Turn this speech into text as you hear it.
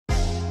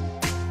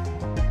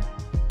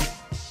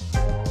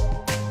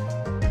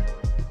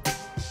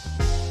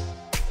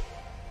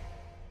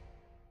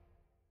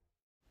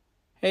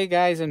Hey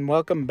guys, and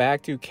welcome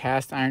back to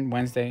Cast Iron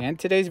Wednesday. And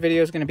today's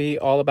video is going to be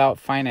all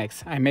about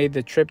Finex. I made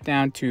the trip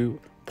down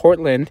to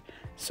Portland,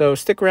 so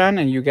stick around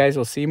and you guys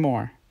will see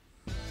more.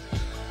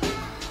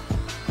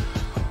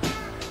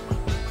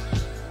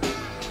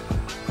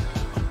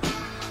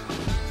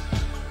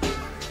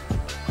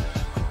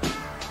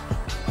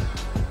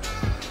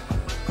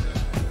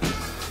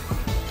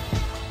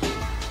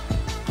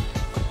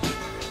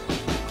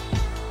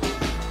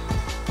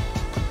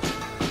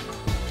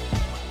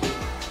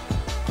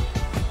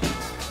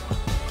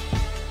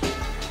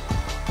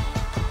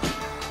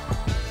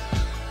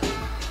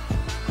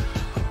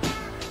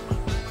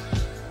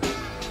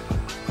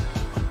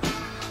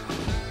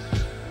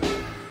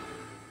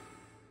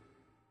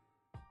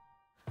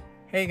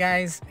 Hey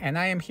guys, and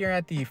I am here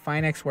at the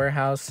Finex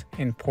warehouse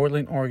in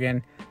Portland,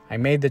 Oregon. I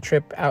made the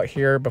trip out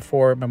here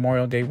before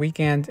Memorial Day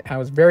weekend. I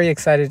was very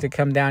excited to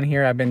come down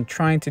here. I've been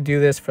trying to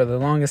do this for the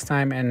longest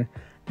time and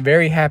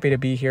very happy to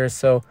be here.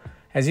 So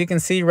as you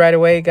can see right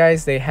away,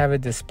 guys, they have a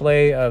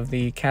display of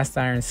the cast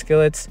iron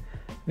skillets.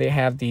 They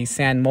have the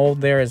sand mold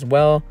there as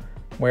well,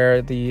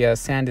 where the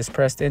sand is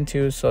pressed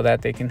into so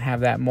that they can have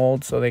that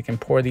mold so they can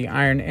pour the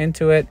iron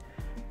into it.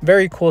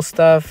 Very cool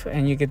stuff,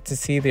 and you get to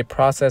see the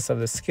process of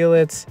the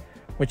skillets,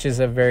 which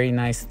is a very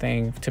nice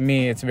thing. To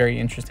me, it's very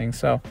interesting.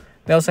 So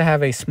they also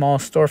have a small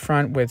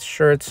storefront with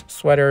shirts,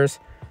 sweaters,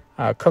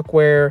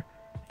 cookware,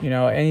 you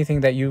know,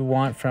 anything that you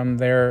want from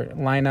their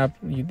lineup,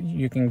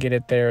 you can get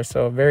it there.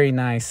 So very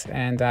nice.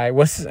 And I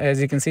was,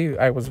 as you can see,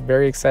 I was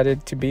very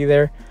excited to be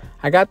there.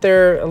 I got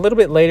there a little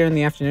bit later in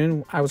the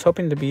afternoon. I was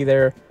hoping to be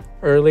there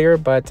earlier,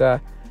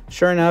 but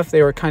sure enough,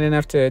 they were kind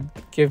enough to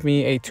give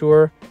me a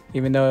tour,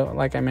 even though,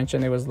 like I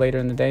mentioned, it was later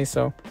in the day.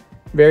 So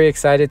very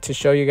excited to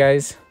show you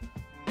guys.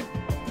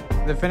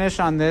 The finish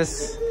on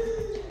this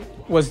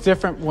was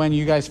different when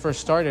you guys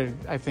first started,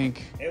 I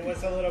think. It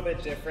was a little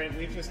bit different.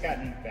 We've just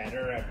gotten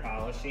better at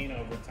polishing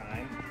over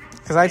time.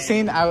 Because I've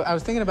seen, I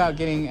was thinking about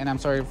getting, and I'm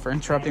sorry for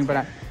interrupting,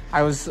 but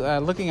I was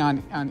looking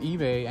on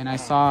eBay and I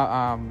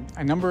saw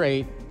a number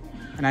 8,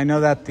 and I know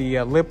that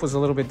the lip was a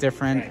little bit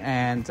different, right.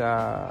 And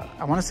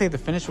I want to say the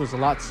finish was a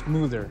lot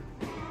smoother.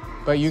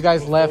 But you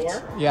guys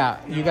left, yeah,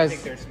 no, you guys. I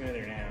think they're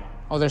smoother now.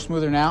 Oh, they're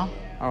smoother now?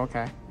 Yeah. Oh,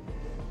 okay.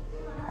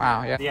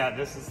 Wow, yeah. Yeah,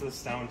 this is the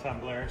stone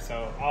tumbler.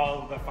 So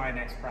all the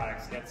Finex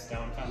products get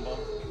stone tumble.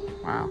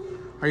 Wow.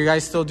 Are you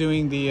guys still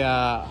doing the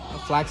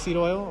flaxseed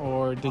oil,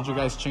 or did you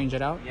guys change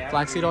it out? Yeah,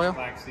 flaxseed oil?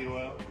 Flaxseed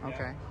oil.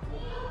 Okay.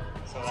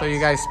 Yeah. So you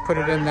guys put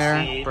it in there,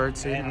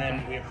 birdseed. And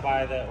then we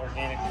apply the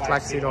organic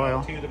flaxseed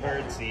oil to the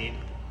birdseed.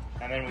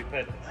 And then we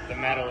put the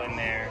metal in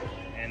there,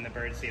 and the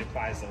birdseed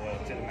applies the oil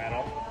to the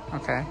metal.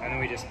 Okay. And then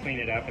we just clean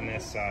it up in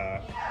this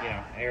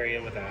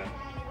area with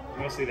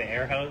mostly the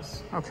air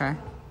hose. Okay.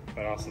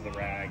 But also the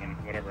rag and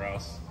whatever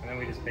else. And then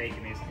we just bake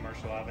in these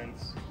commercial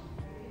ovens.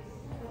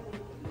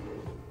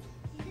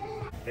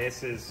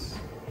 This is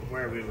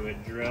where we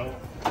would drill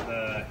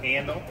the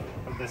handle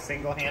of the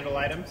single handle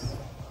items.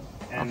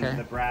 And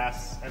the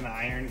brass and the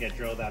iron get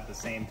drilled at the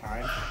same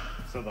time,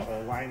 so the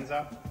hole lines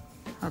up.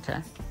 Okay.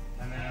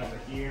 And then over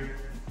here,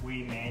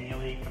 we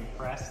manually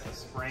compress the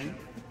spring.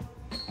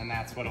 And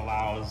that's what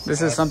allows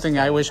this is something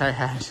I wish I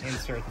had.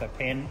 Insert the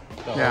pin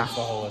to hold the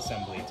whole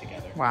assembly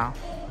together. Wow.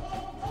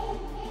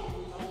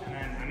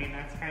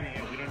 That's kind of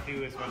it. We don't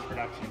do as much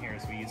production here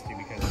as we used to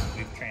because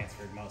we've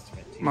transferred most of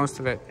it to most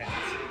of it.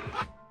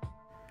 Tennessee.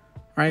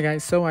 Alright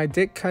guys, so I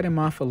did cut him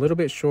off a little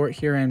bit short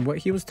here, and what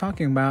he was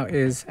talking about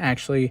is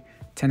actually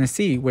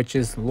Tennessee, which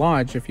is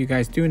Lodge. If you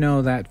guys do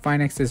know that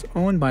Finex is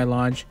owned by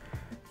Lodge,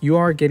 you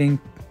are getting,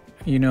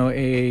 you know,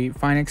 a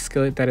Finex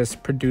skillet that is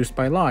produced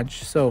by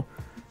Lodge. So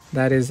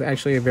that is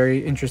actually a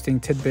very interesting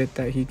tidbit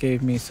that he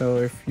gave me. So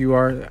if you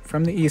are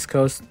from the East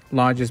Coast,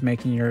 Lodge is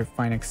making your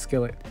Finex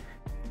skillet.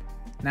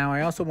 Now,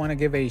 I also want to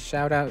give a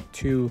shout out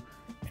to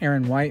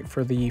Aaron White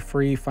for the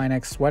free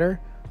Finex sweater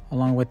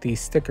along with the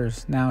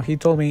stickers. Now, he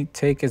told me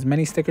take as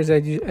many stickers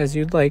as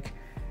you'd like,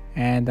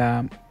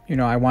 and you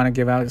know, I want to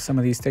give out some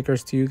of these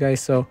stickers to you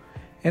guys. So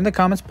in the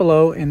comments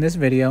below in this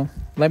video,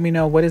 let me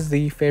know what is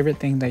the favorite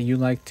thing that you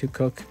like to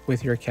cook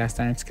with your cast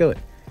iron skillet.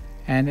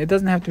 And it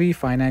doesn't have to be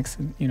Finex,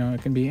 you know,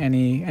 it can be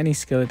any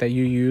skillet that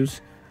you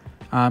use.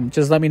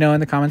 Just let me know in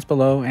the comments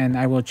below, and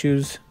I will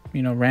choose,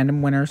 you know,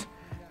 random winners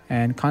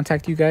and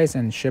contact you guys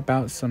and ship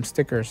out some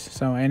stickers.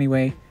 So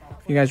anyway,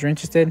 if you guys are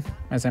interested,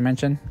 as I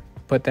mentioned,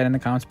 put that in the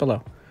comments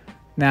below.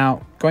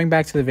 Now, going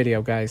back to the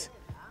video, guys,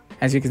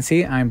 as you can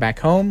see, I'm back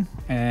home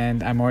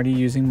and I'm already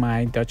using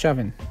my Dutch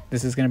oven.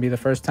 This is going to be the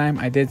first time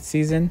I did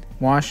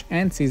wash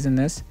and season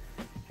this.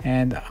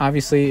 And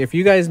obviously, if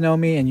you guys know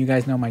me and you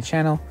guys know my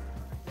channel,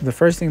 the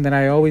first thing that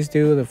I always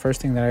do, the first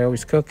thing that I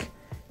always cook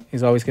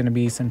is always going to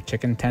be some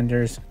chicken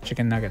tenders,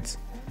 chicken nuggets.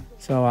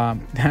 So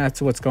that's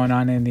what's going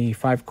on in the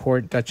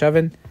 5-quart Dutch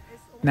oven.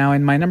 Now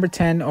in my number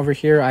 10 over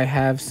here, I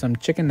have some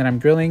chicken that I'm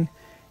grilling.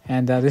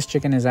 And this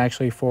chicken is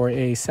actually for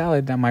a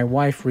salad that my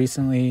wife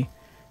recently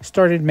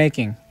started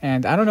making.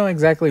 And I don't know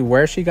exactly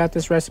where she got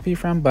this recipe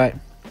from, but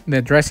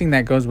the dressing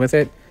that goes with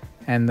it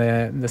and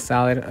the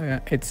salad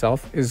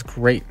itself is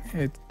great.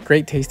 It's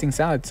great tasting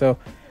salad. So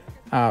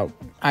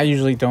I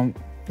usually don't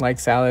like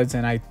salads,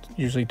 and I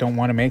usually don't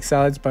want to make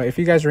salads, but if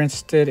you guys are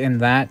interested in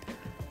that,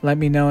 let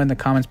me know in the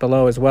comments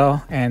below as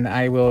well, and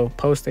I will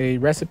post a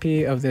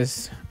recipe of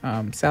this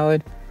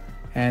salad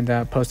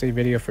and post a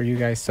video for you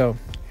guys. So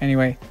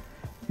anyway,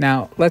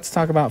 now let's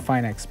talk about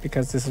Finex,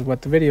 because this is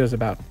what the video is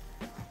about.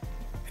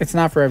 It's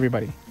not for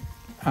everybody.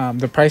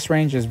 The price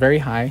range is very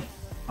high.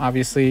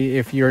 Obviously,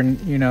 if you're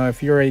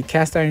a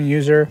cast iron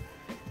user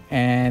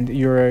and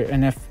you're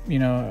an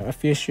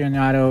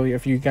aficionado,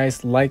 if you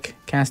guys like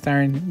cast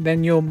iron,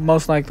 then you'll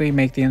most likely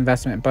make the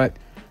investment. But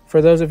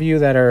for those of you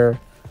that are,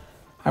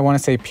 I want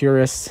to say,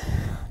 purists,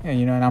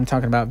 and I'm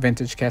talking about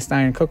vintage cast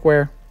iron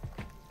cookware,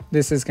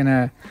 this is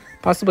gonna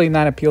possibly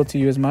not appeal to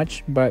you as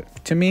much.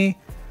 But to me,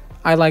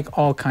 I like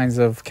all kinds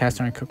of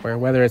cast iron cookware,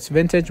 whether it's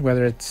vintage,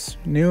 whether it's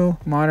new,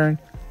 modern,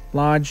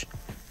 Lodge,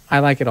 I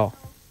like it all.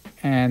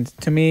 And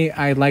to me,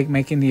 I like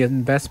making the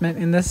investment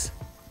in this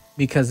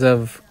because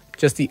of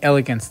just the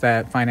elegance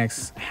that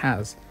Finex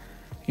has.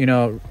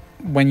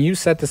 When you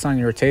set this on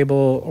your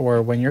table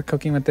or when you're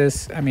cooking with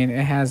this, I mean,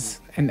 it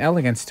has an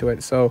elegance to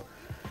it. So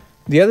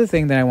the other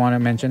thing that I want to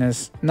mention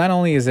is not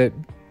only is it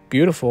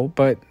beautiful,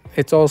 but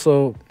it's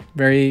also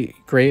very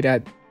great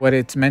at what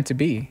it's meant to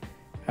be,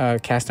 a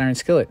cast iron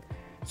skillet.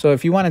 So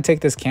if you want to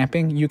take this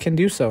camping, you can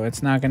do so.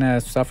 It's not going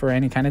to suffer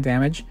any kind of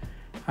damage.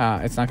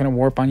 It's not going to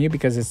warp on you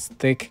because it's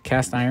thick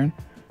cast iron.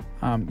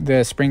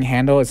 The spring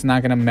handle, it's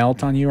not going to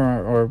melt on you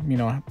or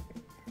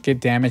get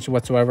damaged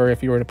whatsoever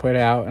if you were to put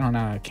it out on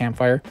a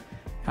campfire.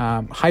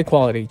 High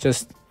quality,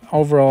 just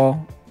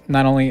overall,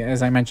 not only,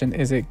 as I mentioned,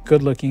 is it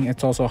good looking,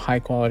 it's also high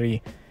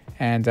quality,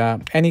 and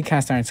any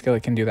cast iron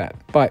skillet can do that.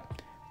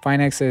 But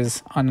Finex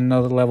is on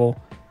another level,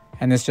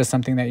 and it's just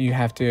something that you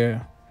have to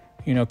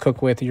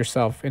cook with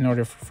yourself in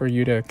order for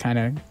you to kind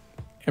of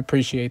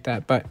appreciate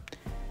that. But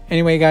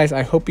anyway, guys,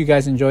 I hope you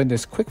guys enjoyed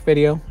this quick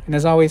video, and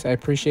as always, I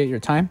appreciate your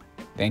time.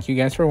 Thank you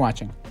guys for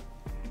watching.